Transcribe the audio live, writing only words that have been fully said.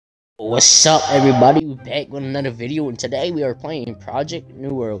What's up, everybody? We're back with another video, and today we are playing Project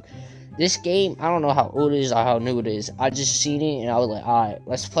New World. This game, I don't know how old it is or how new it is. I just seen it and I was like, alright,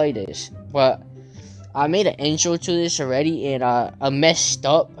 let's play this. But I made an intro to this already, and I messed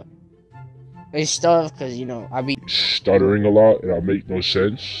up and stuff because, you know, I be stuttering a lot and I make no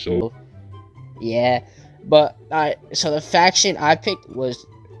sense, so yeah. But so the faction I picked was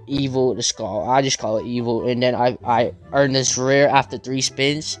Evil the Skull. I just call it Evil, and then I earned this rare after 3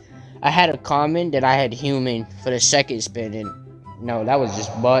 spins. I had a common, then I had human for the second spin, and no, that was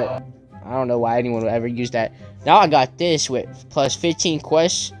just butt. I don't know why anyone would ever use that. Now I got this with plus 15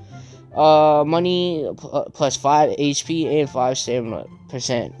 quests, money, plus 5 HP and 5 stamina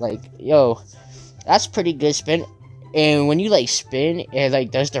percent. Like, yo, that's pretty good spin. And when you like spin, it like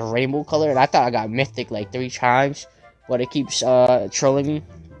does the rainbow color, and I thought I got mythic like 3 times, but it keeps trolling me,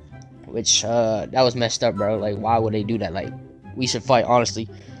 which that was messed up, bro. Like, why would they do that? Like, we should fight, honestly.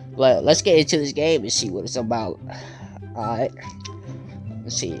 Let's get into this game and see what it's about. Alright.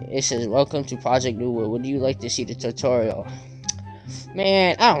 Let's see. It says, welcome to Project New World. Would you like to see the tutorial?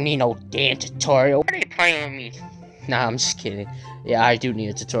 Man, I don't need no damn tutorial. Why are you playing with me? Nah, I'm just kidding. Yeah, I do need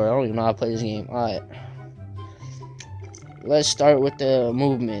a tutorial. I don't even know how to play this game. Alright. Let's start with the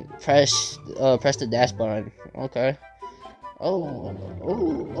movement. Press the dash button. Okay. Oh.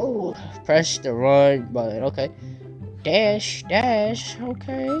 Press the run button. Okay. Dash.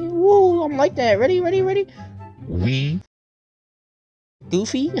 Okay. Woo, I'm like that. Ready. we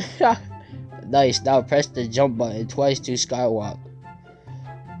Goofy. Nice. Now press the jump button twice to skywalk.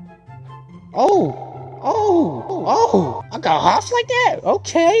 Oh. I got hops like that.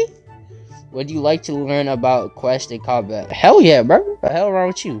 Okay. Would you like to learn about quest and combat? Hell yeah, bro. What the hell wrong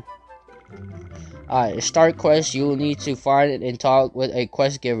with you? Alright, start quest. You will need to find it and talk with a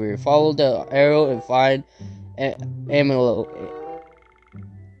quest giver. Follow the arrow and find Amilo.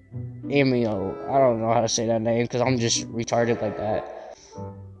 I don't know how to say that name because I'm just retarded like that.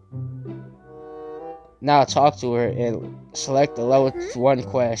 Now talk to her and select the level 1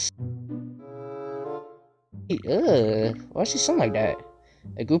 quest. Why she sound like that?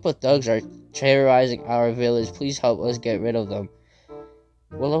 A group of thugs are terrorizing our village. Please help us get rid of them.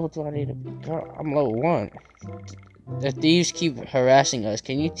 What level do I need to be? Girl, I'm level 1. The thieves keep harassing us.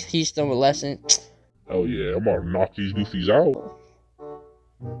 Can you teach them a lesson? hell yeah, I'm gonna knock these goofies out.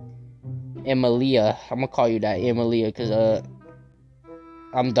 Emilia. I'm gonna call you that, Emilia, because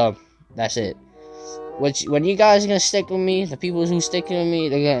I'm dumb. That's it. When you guys are gonna stick with me, the people who stick with me,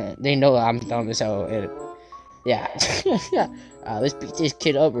 they know I'm dumb as hell. And yeah. Let's beat this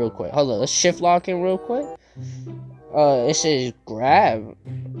kid up real quick. Hold on, let's shift lock him real quick. It says grab.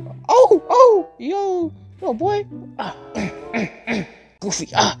 Oh, yo, boy. Goofy.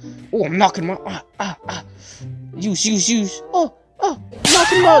 Oh, I'm knocking him out. Use. Oh,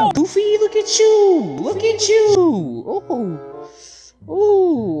 knocking him out. Goofy, look at you.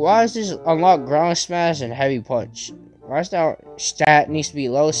 Oh, why is this unlock ground smash and heavy punch? Why is that stat needs to be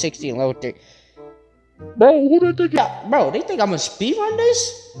level 60 and level 30? Bro, who they think? Bro, they think I'm gonna speedrun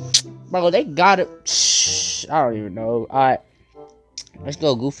this? Bro, they got it. I don't even know. Alright. Let's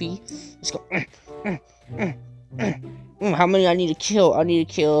go, Goofy. Let's go. How many I need to kill? I need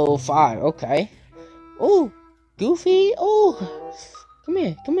to kill 5. Okay. Oh, Goofy. Oh. Come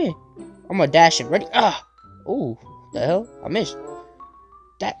here. I'm gonna dash it. Ready? Oh, the hell? I missed.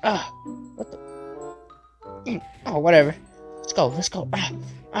 That. What the? Oh, whatever. Let's go.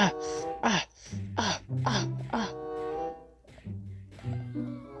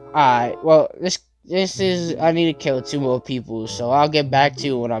 Alright, well, this is, I need to kill 2 more people, so I'll get back to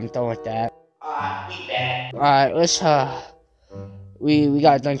you when I'm done with that. Alright, let's, we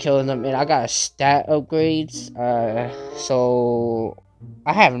got done killing them, and I got stat upgrades, so,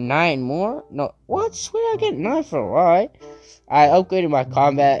 I have 9 more? No, what? Where did I get 9 from? Alright. I upgraded my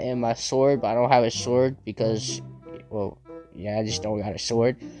combat and my sword, but I don't have a sword because, well, yeah, I just don't got a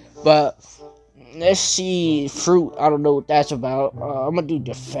sword, but let's see, fruit. I don't know what that's about. I'm gonna do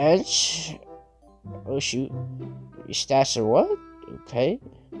defense. Oh shoot, your stats are what? Okay,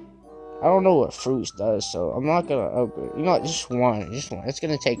 I don't know what fruits does, so I'm not gonna upgrade. You know what? Just one. It's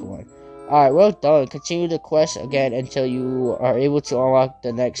gonna take 1. All right, well done. Continue the quest again until you are able to unlock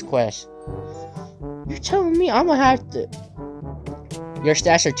the next quest. You're telling me I'm gonna have to? Your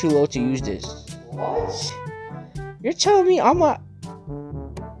stats are too low to use this. What? You're telling me I'm a?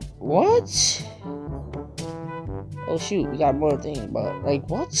 What? Oh shoot, we got more things, but like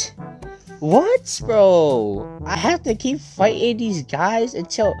what? What, bro? I have to keep fighting these guys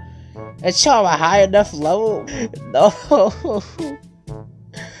until I'm a high enough level? No.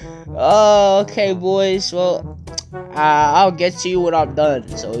 Oh, okay, boys. Well, I'll get to you when I'm done.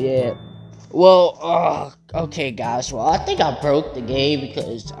 So yeah. Well, okay, guys. Well, I think I broke the game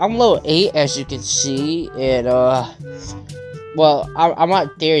because I'm level 8, as you can see, and well, I'm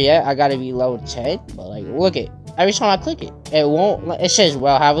not there yet. I gotta be level 10. But like, look it. Every time I click it, it won't. It says,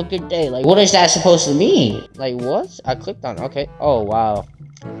 "Well, have a good day." Like, what is that supposed to mean? Like, what? I clicked on. Okay. Oh wow.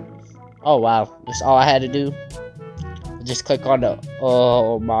 Oh wow. That's all I had to do. Just click on the.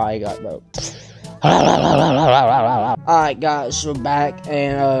 Oh my god, bro. Alright, guys, we're back,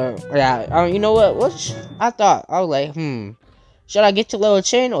 and yeah, you know what? I thought I was like, should I get to level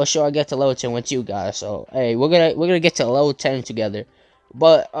 10 or should I get to level 10 with you guys? So hey, we're gonna get to level 10 together.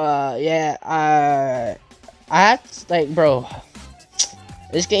 But yeah, I had to, like, bro,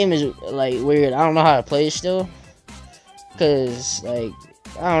 this game is like weird. I don't know how to play it still, cause like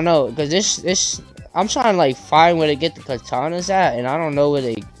I don't know, cause this I'm trying to like find where to get the katanas at, and I don't know where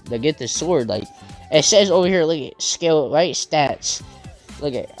they get the sword. Like it says over here, look at skill, right? Stats.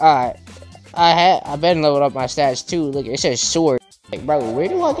 Look at, alright. I've been leveled up my stats too. Look, it says sword. Like, bro, where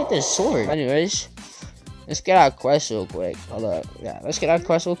do I get this sword? Anyways, let's get our quest real quick. Hold up. Yeah, let's get our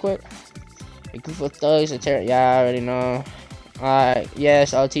quest real quick. A group of thugs and yeah, I already know. Alright,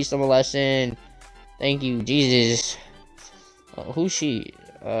 yes, I'll teach them a lesson. Thank you, Jesus. Oh, who's she?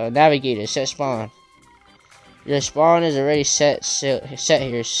 Navigator, set spawn. Your spawn is already set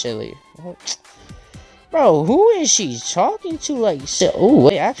here, silly. What? Bro, who is she talking to? Like, oh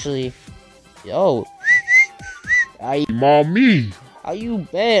wait, actually, yo, Mommy. How you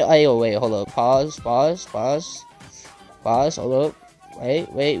been? Oh wait, hold up, pause, hold up, wait,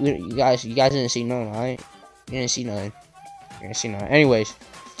 you guys didn't see nothing, right? You didn't see nothing. Anyways,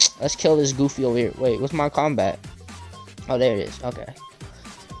 let's kill this goofy over here. Wait, what's my combat? Oh, there it is. Okay.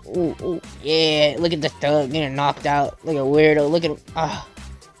 Ooh, yeah, look at the thug getting knocked out. Look at weirdo. Look at him.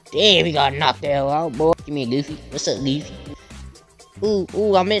 Damn, he got knocked the hell out, boy. Give me a Goofy. What's up, Goofy?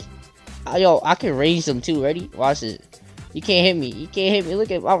 Ooh, I missed. Yo, I can range them too. Ready? Watch this. You can't hit me.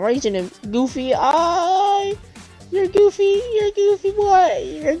 Look at, I'm ranging him. Goofy. You're Goofy.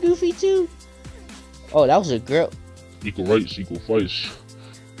 Boy. You're Goofy too. Oh, that was a girl. Equal rights, equal fights.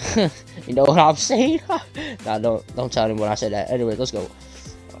 You know what I'm saying? Nah, don't tell him when I said that. Anyway, let's go.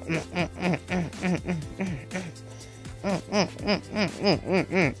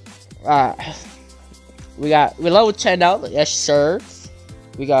 We're level 10 now. Yes, sir.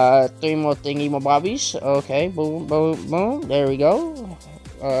 We got 3 more thingy my bobbies. Okay, boom. There we go.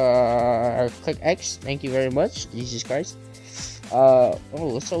 Click X. Thank you very much. Jesus Christ. Oh,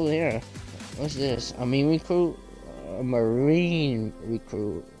 what's over here? What's this? A marine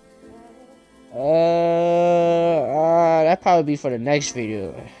recruit. That'd probably be for the next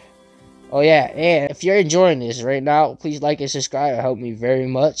video. Oh yeah, and if you're enjoying this right now, please like and subscribe. It helped me very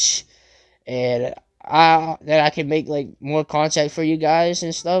much, and then I can make like more content for you guys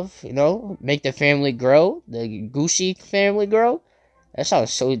and stuff. You know, make the family grow, the Goosey family grow. That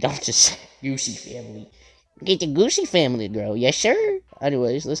sounds so dumb to say. Goosey family, get the Goosey family grow. Yes, sir.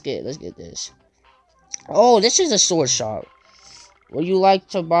 Anyways, let's get this. Oh, this is a sword shop. Would you like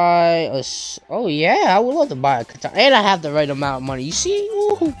to buy a? Oh yeah, I would love to buy a katana, and I have the right amount of money. You see?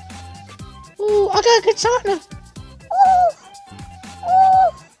 Ooh, I got a katana. Ooh.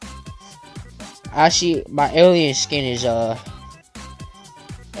 Actually, my alien skin is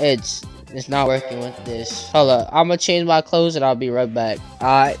it's not working with this. Hold up, I'm gonna change my clothes and I'll be right back.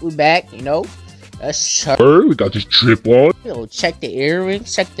 Alright, we back. You know, let's we got this trip on. Yo, check the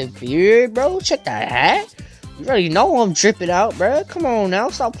earrings, check the beard, bro. Check the hat. You already know I'm dripping out, bro. Come on now,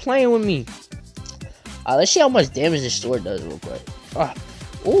 stop playing with me. Let's see how much damage this sword does real quick.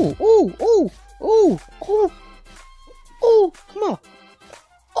 Ooh, come on.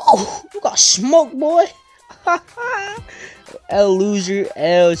 Oh, you got smoked, boy. L loser,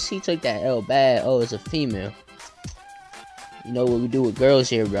 L. She took that L bad. Oh, it's a female. You know what we do with girls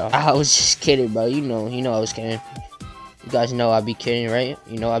here, bro. I was just kidding, bro. You know I was kidding. You guys know I be kidding, right?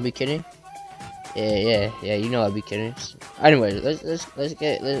 You know I be kidding. Yeah. You know I be kidding. Anyway, let's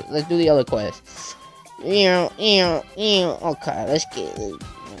do the other quest. Okay, let's get.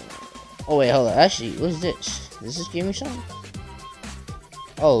 Oh wait, hold on. Actually, what's this? Does this give me something?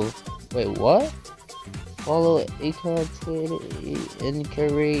 Oh, wait, what? Follow Acon Twitter,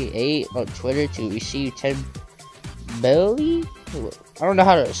 Inquiry 8 on Twitter to receive 10 belly? I don't know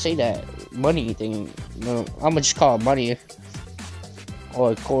how to say that money thing. No, I'm gonna just call it money.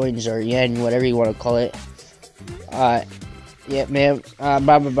 Or coins or yen, whatever you want to call it. Yeah, man. Blah,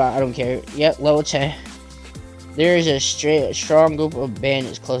 blah, blah. I don't care. Yep, level 10. There is a strong group of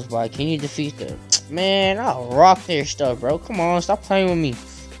bandits close by. Can you defeat them? Man, I'll rock their stuff, bro. Come on, stop playing with me.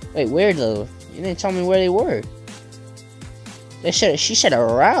 Wait, where though? You didn't tell me where they were. She said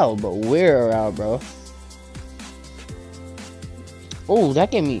around, but we're around, bro. Oh,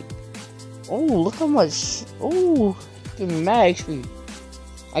 that gave me. Oh, look how much. Oh, give me mad XP.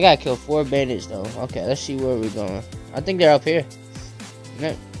 I gotta kill 4 bandits though. Okay, let's see where we're going. I think they're up here.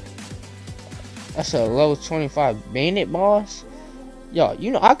 That's a level 25 bandit boss. Yo,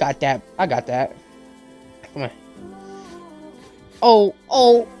 you know I got that. I got that. Come on. Oh,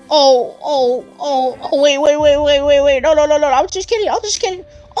 wait. No. I was just kidding.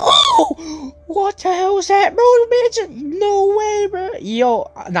 Oh, what the hell was that, bro? No way, bro.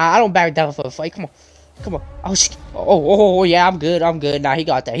 Yo, nah, I don't back down for a fight. Come on. I was just, yeah, I'm good. Nah, he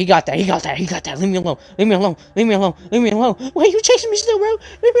got that. Leave me alone. Wait, you chasing me still, bro?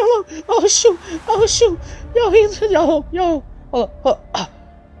 Leave me alone. Oh shoot. Yo. Hold up.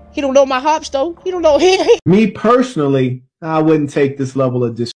 He don't know my hops though. He don't know. Me personally, I wouldn't take this level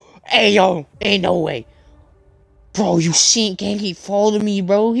of dis. Hey yo, ain't no way. Bro, you seen Genki fall to me,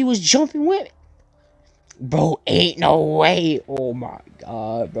 bro? He was jumping with me. Bro, ain't no way. Oh my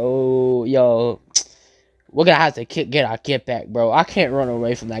god, bro. Yo, we're gonna have to get our get back, bro. I can't run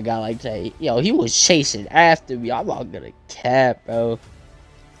away from that guy like that. Yo, he was chasing after me. I'm not gonna cap, bro.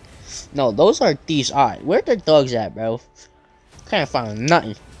 No, those are thieves. Alright, where the thugs at, bro? Can't find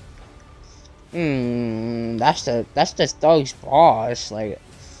nothing. That's the thug's boss. Like,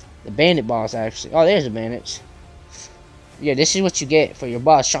 the bandit boss, actually. Oh, there's the bandits. Yeah, this is what you get for your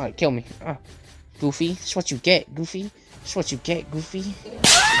boss trying to kill me. Goofy. This is what you get, Goofy.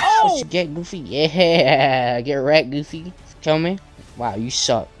 Yeah, get wrecked, Goofy. Kill me. Wow, you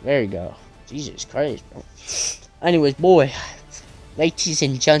suck. There you go. Jesus Christ, bro. Anyways, boy. Ladies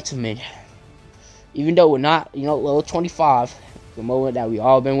and gentlemen. Even though we're not, level 25. The moment that we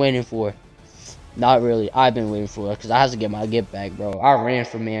all been waiting for. Not really. I've been waiting for it. Because I have to get my get back, bro. I ran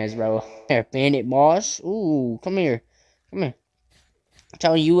for mans, bro. Here, bandit boss. Ooh, come here. I'm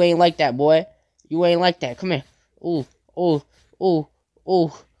telling you, you ain't like that, boy. You ain't like that. Come here. Ooh.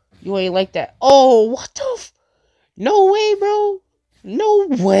 You ain't like that. Oh, what the No way, bro. No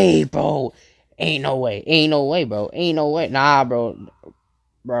way, bro. Ain't no way, bro. Nah, bro.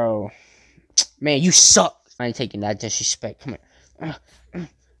 Bro. Man, you suck. I ain't taking that disrespect. Come here.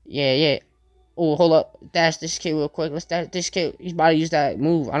 Yeah. Oh, hold up. Dash this kid real quick. Let's dash this kid. He's about to use that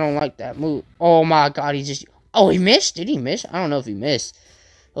move. I don't like that move. Oh, my God. Oh, he missed? Did he miss? I don't know if he missed.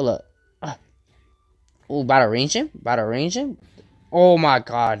 Hold up. Oh, about to range him? Oh, my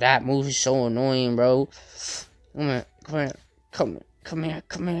God. That move is so annoying, bro. Come here.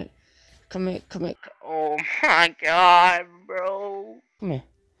 Oh, my God, bro. Come here.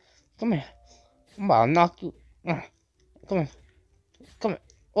 I'm about to knock you. Come here.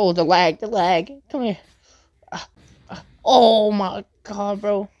 Oh, the lag. Come here. Oh, my God,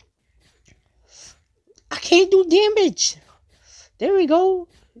 bro. I can't do damage. There we go.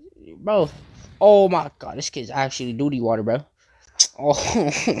 Bro. Oh, my God. This kid's actually duty water, bro. Oh.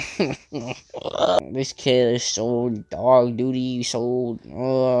 This kid is so dog duty.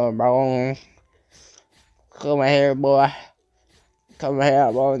 Bro. Come here, boy.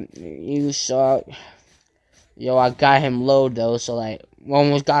 You suck. Yo, I got him low, though. So, like, we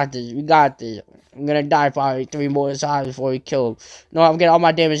almost got this. We got this. I'm gonna die probably 3 more times before he killed. No, I'm getting all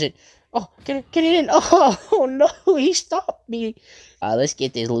my damage in. Oh, get it in. Oh, no, he stopped me. Let's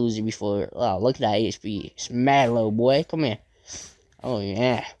get this loser before. Oh, look at that HP. It's mad low, boy. Come here. Oh,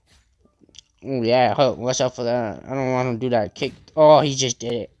 yeah. Watch out for that. I don't want to do that kick. Oh, he just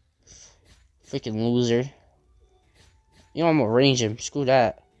did it. Freaking loser. I'm gonna range him. Screw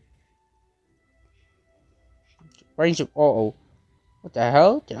that. Range him. Uh-oh. What the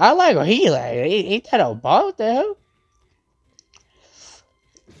hell? Did I lag or he lag? Ain't that a bot? What the hell?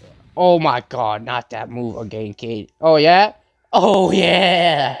 Oh my god, not that move again, kid. Oh yeah? Oh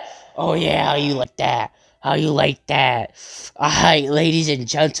yeah! How you like that? Alright, ladies and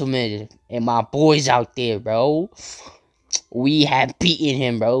gentlemen, and my boys out there, bro. We have beaten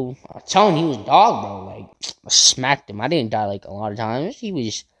him, bro. I'm telling you, he was dog, bro. Like, I smacked him. I didn't die, like, a lot of times. He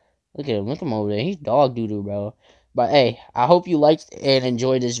was... Look at him over there. He's dog doo-doo, bro. But, hey, I hope you liked and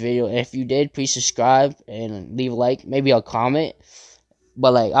enjoyed this video. And if you did, please subscribe and leave a like. Maybe a comment.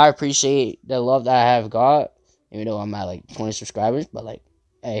 But, like, I appreciate the love that I have got. Even though I'm at, like, 20 subscribers. But, like,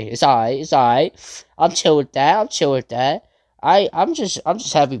 hey, it's alright. I'm chill with that. I'm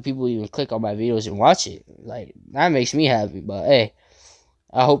just happy people even click on my videos and watch it. Like, that makes me happy. But hey,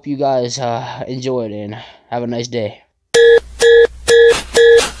 I hope you guys enjoyed and have a nice day.